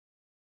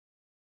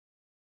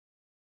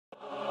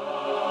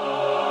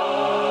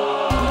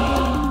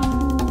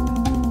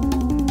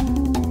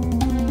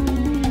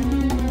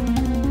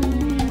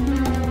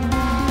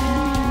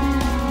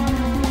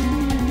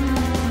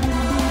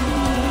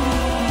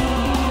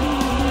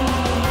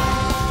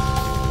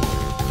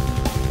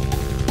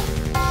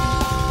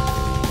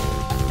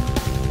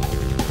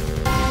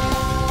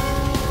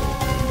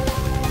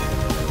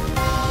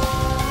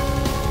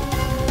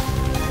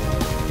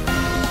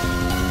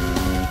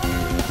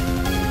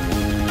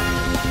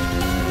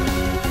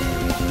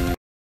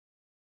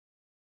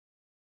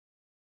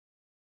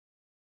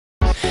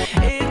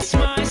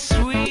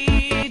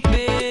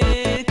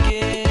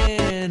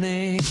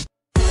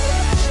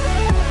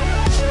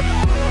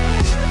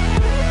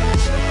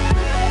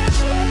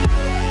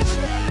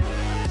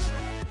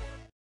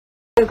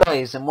Hello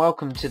guys, and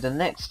welcome to the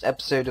next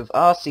episode of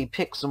RC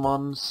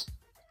Pixelmon's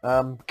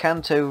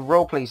Kanto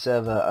roleplay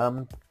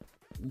server.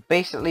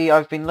 Basically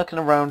I've been looking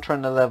around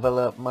trying to level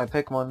up my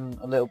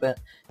Pokemon a little bit.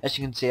 As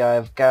you can see, I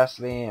have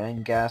Ghastly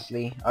and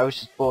Ghastly. I was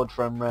just bored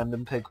from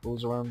random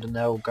Pokeballs around and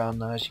they're all gone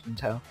now, as you can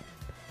tell.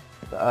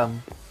 But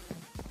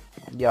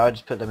yeah, I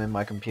just put them in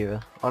my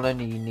computer. I'll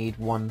only need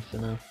one for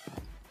now.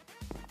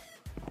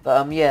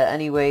 But yeah,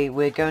 anyway,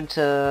 we're going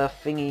to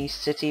Thingy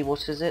City.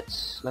 What is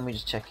it? Let me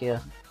just check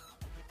here.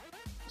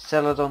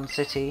 Celadon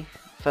City.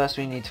 First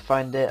we need to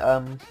find it.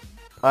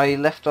 I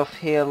left off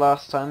here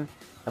last time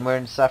and we're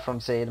in Saffron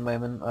City at the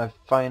moment. I've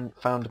found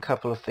a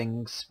couple of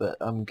things, but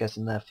I'm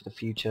guessing they're for the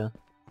future.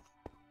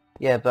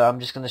 Yeah, but I'm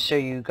just going to show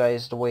you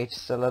guys the way to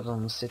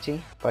Celadon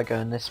City by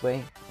going this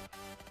way.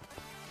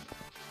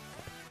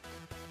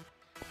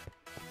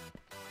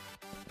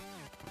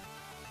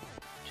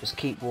 Just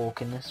keep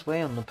walking this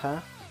way on the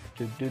path.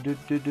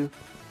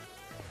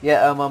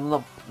 Yeah, I'm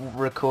not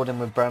recording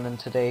with Brandon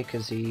today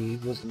because he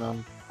wasn't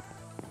on,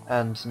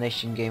 and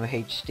Nation Gamer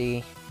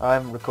HD. I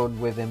haven't recorded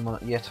with him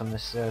yet on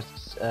this.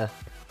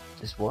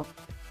 This what?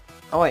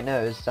 Oh wait, no,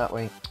 it's that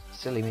way.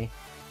 Silly me.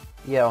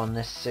 Yeah, on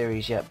this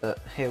series yet, but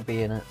he'll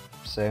be in it.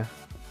 So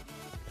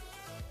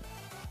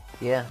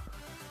yeah.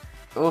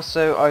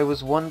 Also, I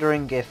was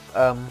wondering if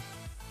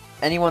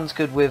anyone's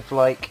good with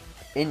like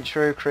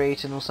intro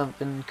creating or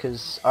something,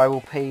 because I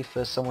will pay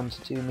for someone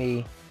to do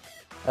me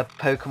a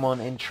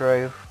Pokemon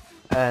intro,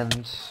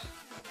 and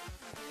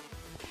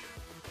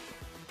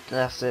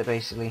that's it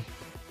basically.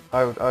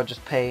 I'll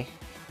just pay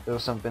or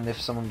something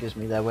if someone gives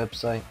me their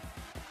website.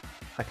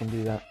 I can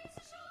do that.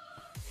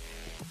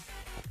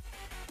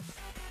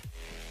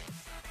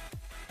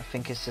 I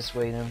think it's this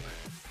way then.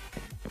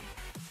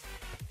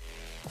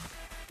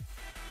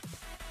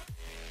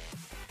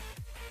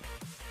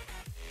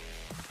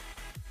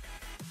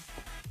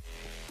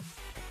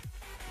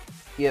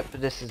 Yep,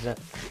 this is it.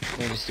 Let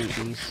me just eat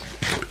these.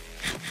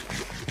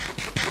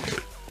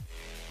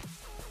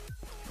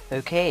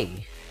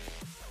 Okay.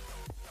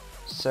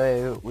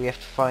 So we have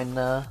to find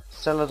the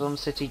Celadon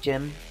City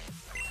Gym,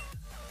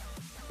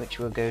 which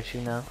we'll go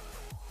to now.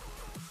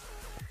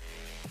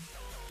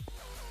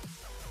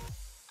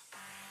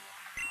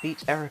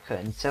 Beat Erica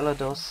in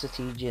Celadon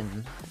City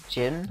Gym.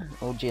 Gym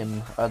or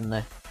Gym? I don't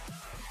know.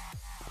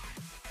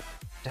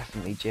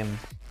 Definitely Gym.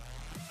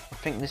 I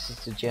think this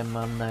is the gym,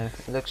 I don't know.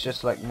 It looks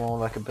just like more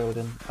like a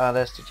building. Ah,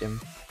 there's the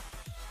gym.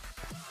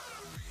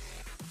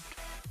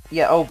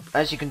 Yeah, oh,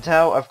 as you can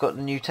tell, I've got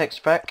the new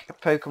text pack,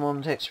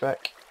 Pokemon text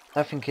pack.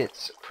 I think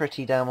it's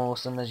pretty damn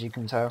awesome, as you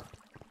can tell.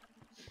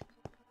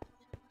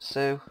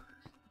 So,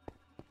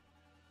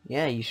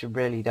 yeah, you should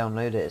really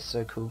download it, it's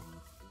so cool.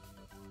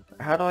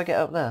 How do I get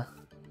up there?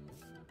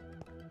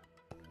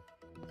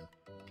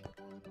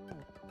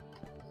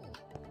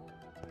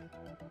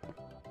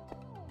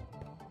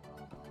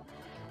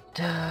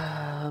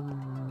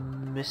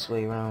 This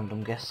way around,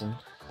 I'm guessing.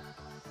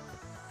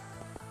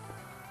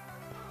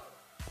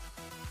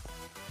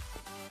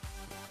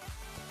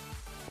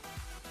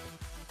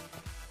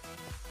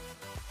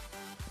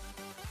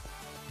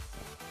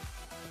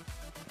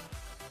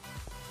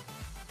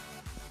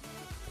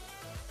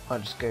 I'll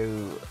just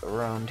go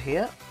around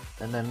here,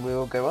 and then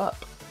we'll go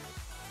up.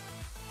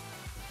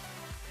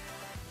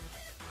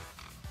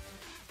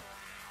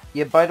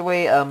 Yeah, by the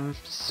way,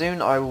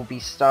 soon I will be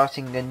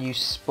starting a new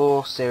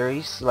Spore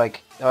series.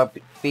 Like, I'll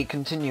be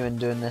continuing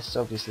doing this,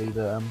 obviously,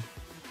 but,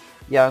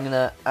 yeah, I'm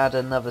gonna add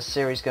another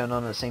series going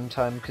on at the same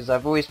time, because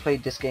I've always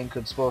played this game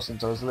called Spore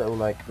since I was little,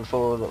 like,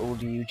 before all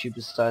the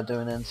YouTubers started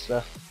doing it and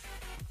stuff.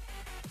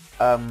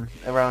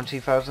 Around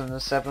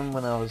 2007,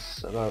 when I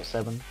was about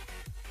 7.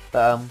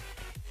 But,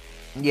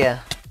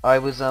 yeah,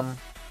 I've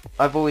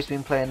always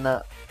been playing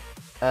that,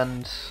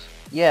 and,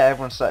 yeah,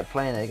 everyone started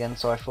playing it again,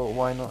 so I thought,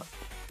 why not?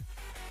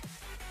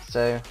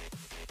 So,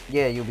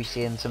 yeah, you'll be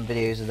seeing some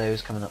videos of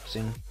those coming up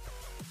soon.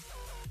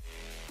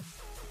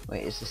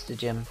 Wait, is this the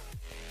gym?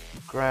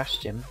 Grass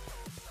gym?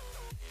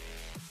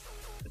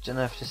 I don't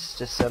know if this is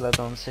the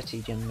Celadon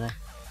City gym there.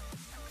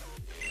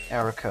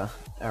 Erica.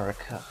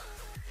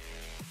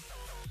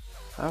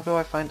 How do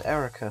I find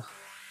Erica?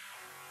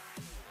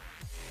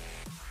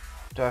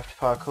 Do I have to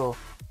parkour?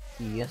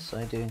 Yes,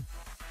 I do.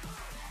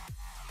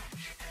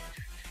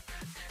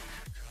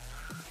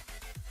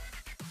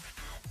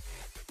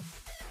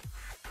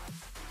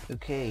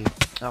 Okay.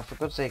 Oh, for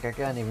God's sake, I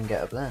can't even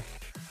get up there.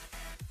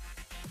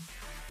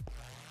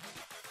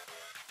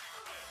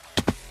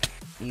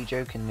 Are you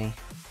joking me?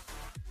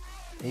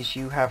 Is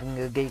you having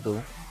a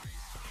giggle?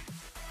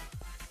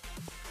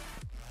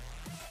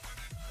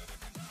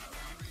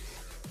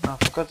 Oh,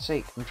 for God's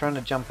sake, I'm trying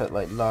to jump at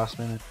like last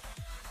minute.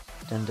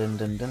 Dun dun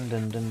dun dun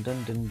dun dun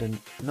dun dun dun.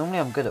 Normally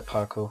I'm good at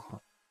parkour.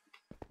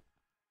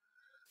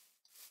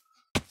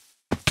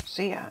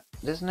 See,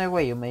 there's no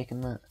way you're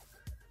making that.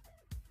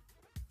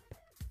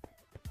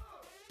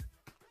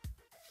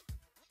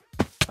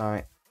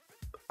 Alright.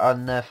 I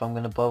don't know if I'm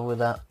gonna bother with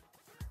that.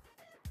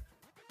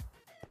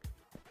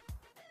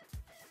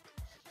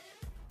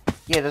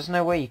 Yeah, there's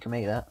no way you can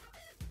make that.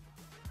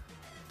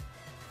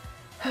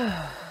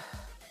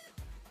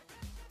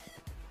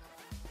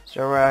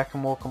 So where I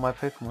can walk on my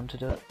Pokemon to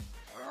do it.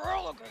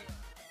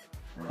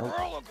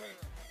 Oh,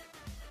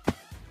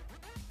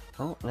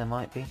 oh, there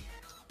might be.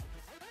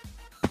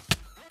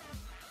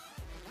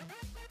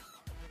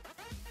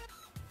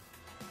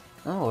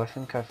 Oh, I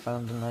think I've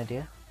found an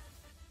idea.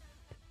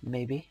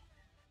 Maybe.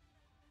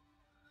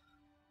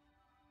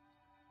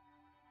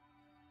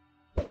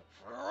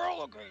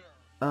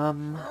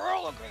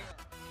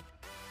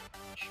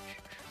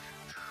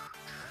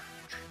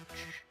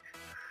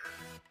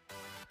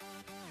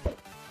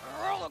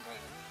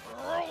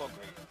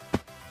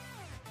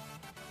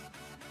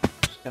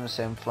 Just gonna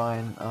say I'm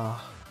flying.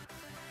 Oh.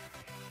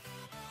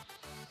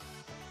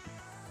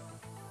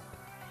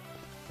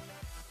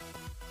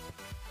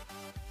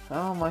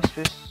 How am I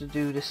supposed to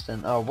do this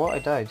then? Oh, what? I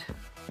died.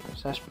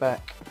 Slash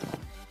back.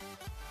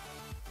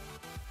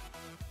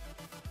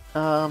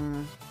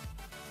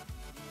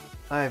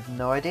 I have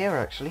no idea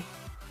actually.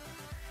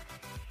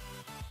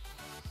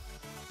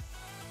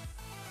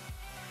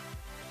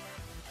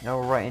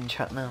 I'll write in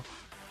chat now.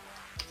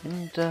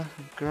 In the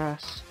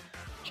grass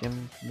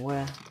gym,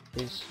 where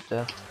is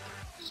the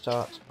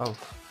start of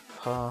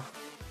parkour?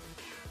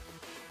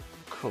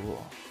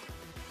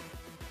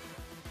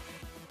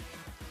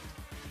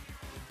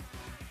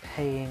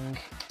 Paying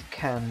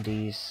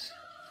candies.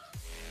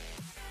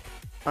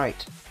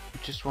 Right,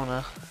 just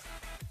wanna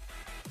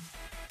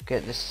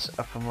get this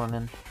up and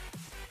running.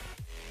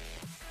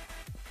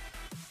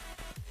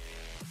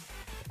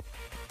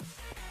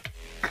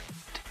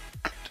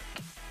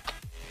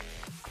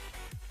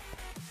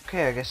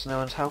 Okay, I guess no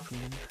one's helping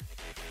him.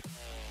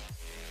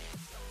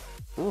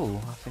 Ooh,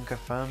 I think I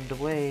found a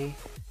way.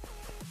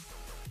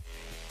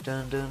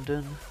 Dun dun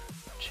dun.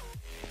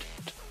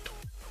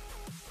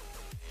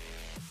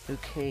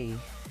 Okay.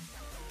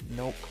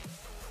 Nope.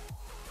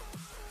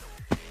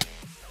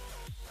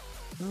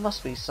 There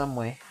must be some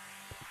way.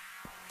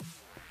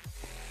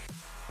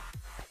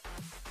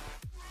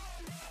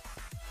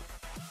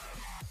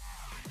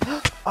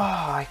 Oh,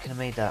 I could have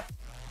made that.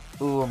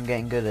 Ooh, I'm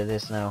getting good at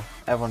this now.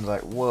 Everyone's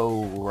like,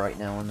 whoa, right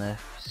now on the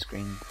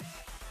screen.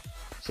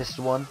 Is this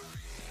the one?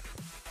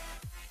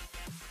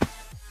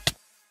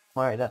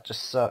 Alright, that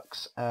just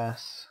sucks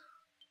ass.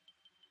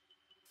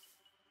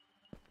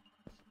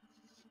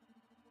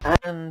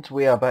 And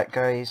we are back,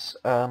 guys.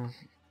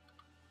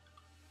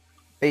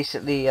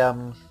 Basically,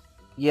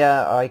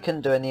 yeah, I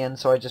couldn't do it in the end,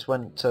 so I just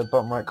went to the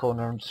bottom right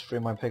corner and just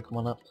threw my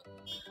Pokemon up.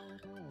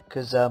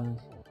 Because,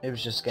 it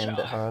was just getting a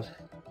bit hard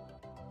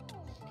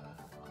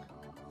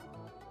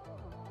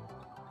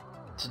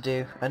to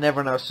do. And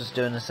everyone else was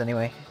doing this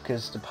anyway,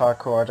 because the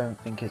parkour, I don't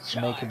think it's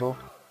makeable.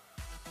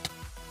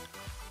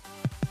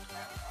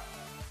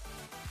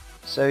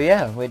 So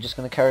yeah, we're just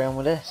going to carry on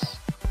with this.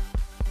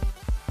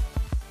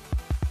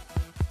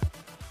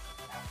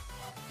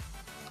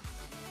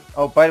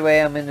 Oh, by the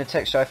way, I'm in the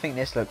texture. I think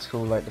this looks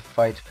cool, like the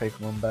fight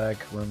Pokemon bag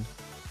run.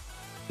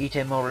 Eat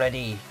him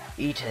already!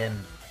 Eat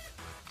him!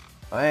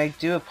 I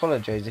do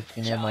apologise if you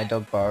can hear my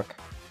dog bark.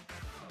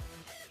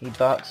 He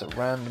barks at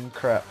random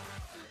crap.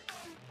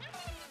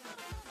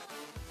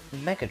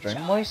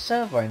 Megadron? Why is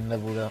Servine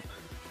leveled up?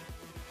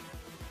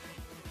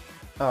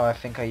 Oh, I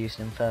think I used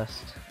him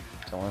first.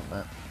 Don't want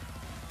that.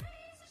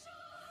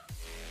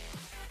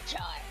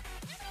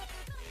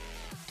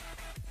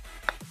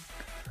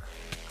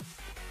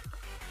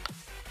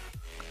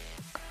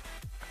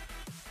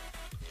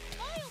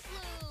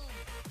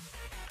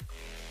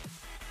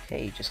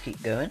 Okay, just keep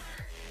going.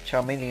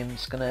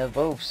 Charmeleon's gonna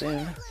evolve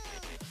soon.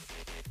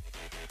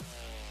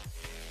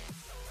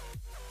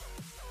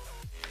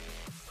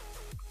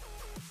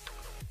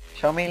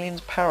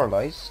 Charmeleon's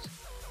paralysed?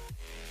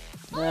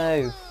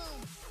 No.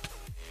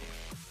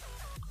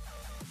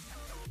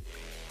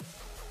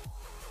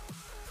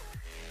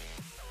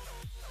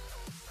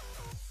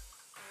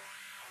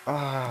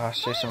 Ah, I'll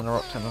show some of the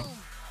rock tunnel.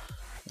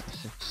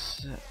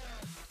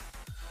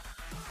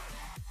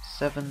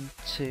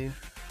 7-2.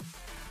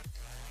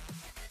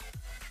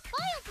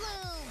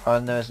 I'll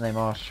know his name.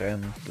 I'll show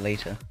him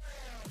later.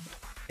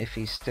 If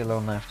he's still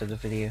on after the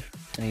video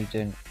and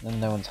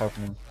no one's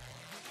helping him.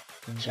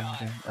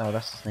 Oh,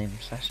 that's his name.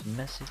 Slash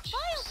message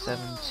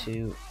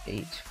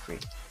 7283.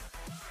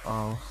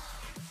 I'll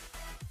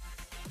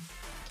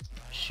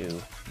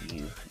show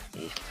you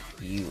if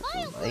you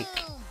like.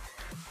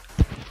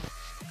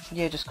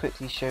 Yeah, just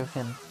quickly show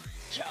him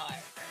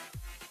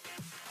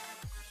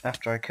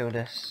after I kill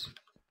this.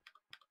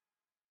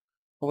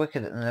 Oh,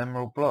 wicked at an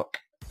emerald block.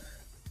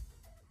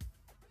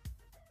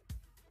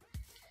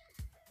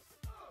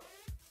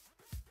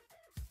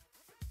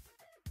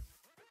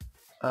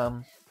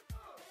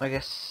 I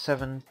guess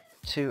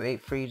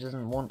 7283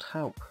 doesn't want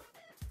help.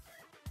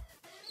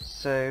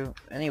 So,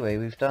 anyway,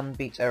 we've done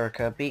beat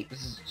Erica, beat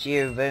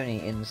Giovanni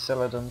in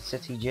Celadon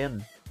City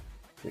Gym,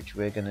 which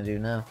we're gonna do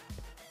now.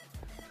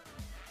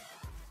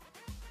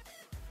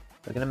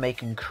 We're gonna make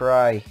him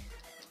cry.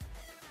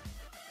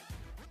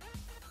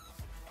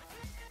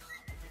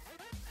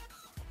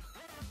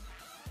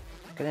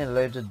 Getting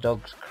loads of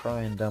dogs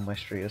crying down my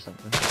street or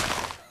something.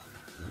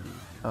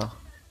 Oh,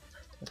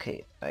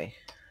 Okay, I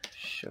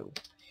show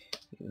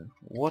you.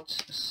 What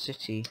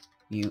city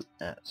you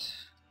at?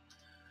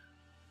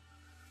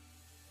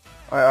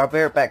 Alright, I'll be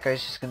right back,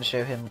 guys. Just gonna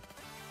show him.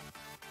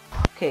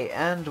 Okay,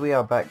 and we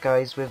are back,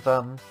 guys, with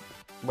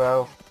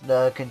well,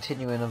 the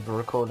continuing of the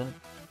recording.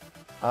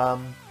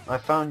 I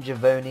found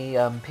Javoni,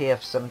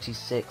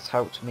 PF76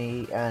 helped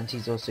me, and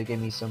he's also gave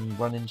me some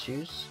running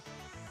shoes,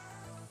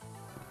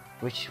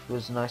 which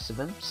was nice of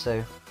him.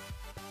 So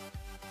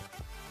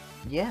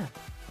yeah,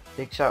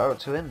 big shout out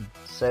to him.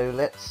 So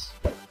let's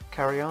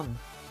carry on.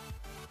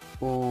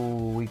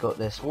 Ooh, we got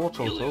this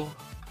water tool.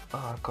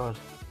 Oh god,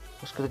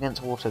 what's good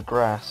against water?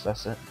 Grass,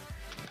 that's it.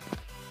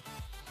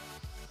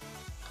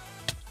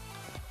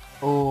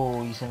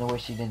 Oh, he's gonna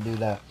wish he didn't do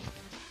that.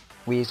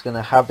 We're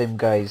gonna have him,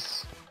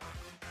 guys.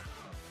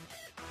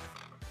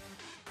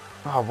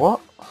 Oh, what?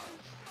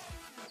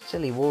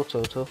 Silly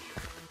water tool.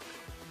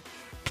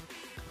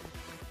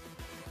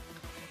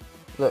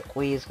 Look,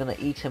 we's gonna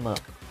eat him up.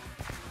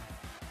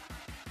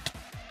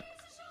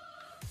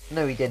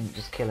 No, he didn't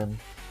just kill him.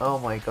 Oh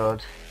my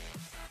god.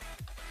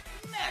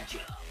 Matchup.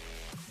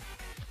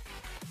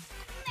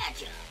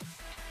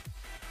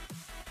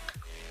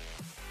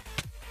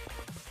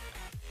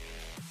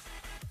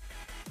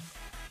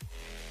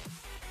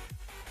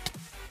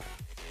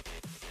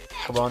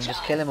 Come on,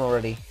 just kill him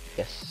already.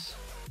 Yes.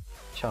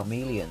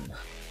 Charmeleon.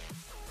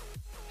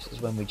 This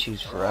is when we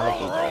choose for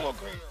alligator.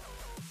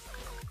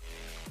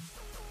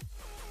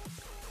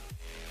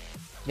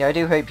 Yeah, I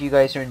do hope you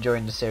guys are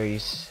enjoying the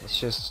series. It's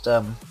just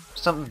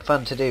something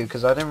fun to do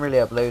because I don't really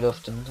upload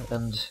often,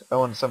 and I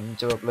want something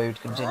to upload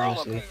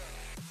continuously.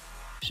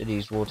 Should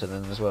use water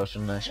then as well,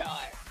 shouldn't I?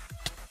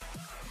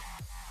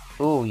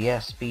 Oh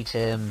yes, beat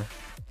him.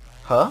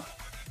 Huh?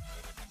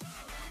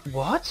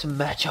 What?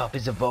 Matchup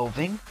is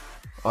evolving?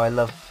 Oh, I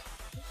love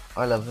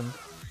him.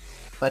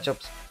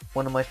 Matchup's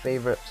one of my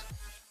favourites.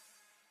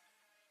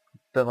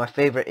 But my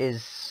favourite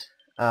is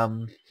I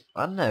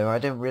don't know, I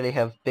don't really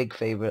have big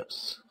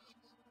favourites.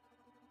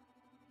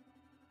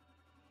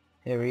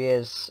 Here he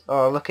is.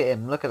 Oh, look at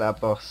him, look at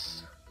that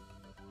boss.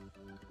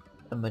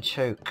 And my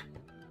choke.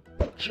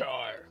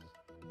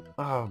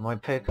 Oh, my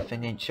poker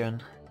thing ain't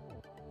shown.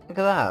 Look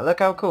at that, look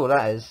how cool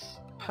that is.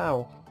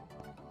 Pow.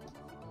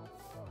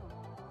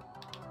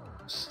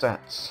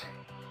 Stats.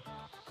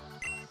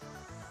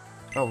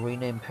 Oh,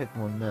 rename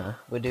Pokemon there.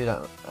 We'll do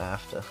that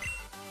after.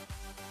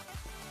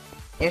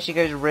 It actually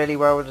goes really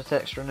well with the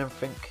texture and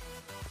everything.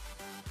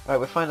 Alright,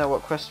 we'll find out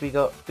what quest we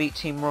got. Beat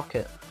Team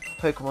Rocket.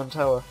 Pokemon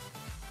Tower.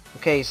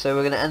 Okay, so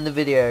we're going to end the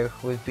video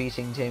with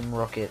beating Team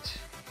Rocket.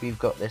 We've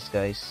got this,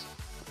 guys.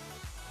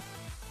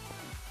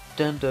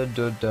 Dun dun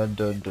dun dun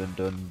dun dun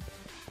dun.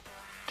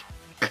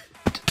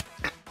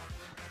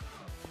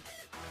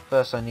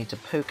 First I need to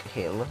poke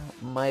heal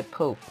my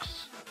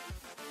pokes.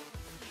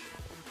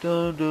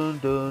 Dun dun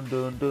dun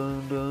dun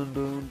dun dun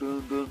dun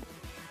dun dun.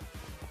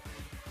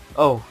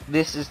 Oh,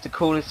 this is the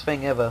coolest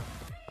thing ever.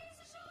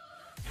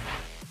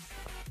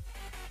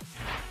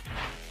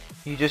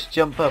 You just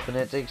jump up and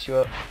it takes you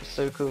up. It's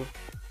so cool.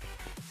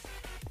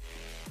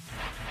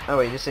 Oh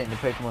wait, this ain't the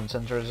Pokemon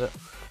Center, is it?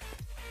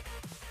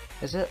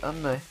 Is it? I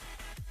don't know.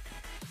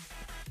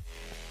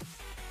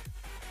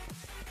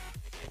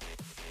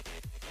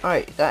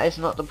 Alright, that is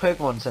not the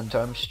Pokemon Center,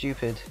 I'm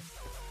stupid.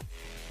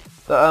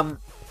 But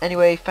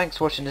anyway, thanks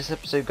for watching this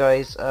episode,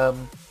 guys.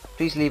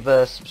 Please leave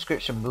a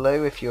subscription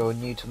below if you're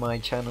new to my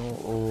channel,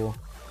 or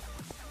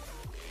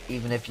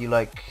even if you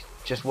like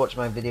just watch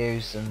my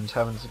videos and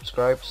haven't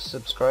subscribed,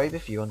 subscribe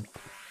if you want.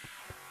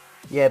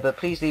 Yeah, but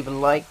please leave a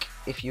like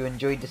if you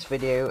enjoyed this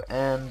video,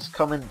 and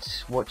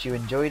comment what you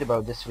enjoyed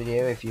about this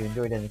video if you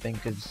enjoyed anything,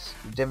 because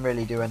it didn't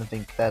really do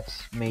anything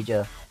that's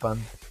major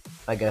fun,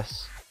 I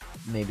guess.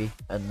 Maybe,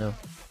 I don't know.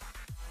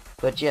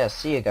 But yeah,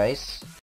 see you guys.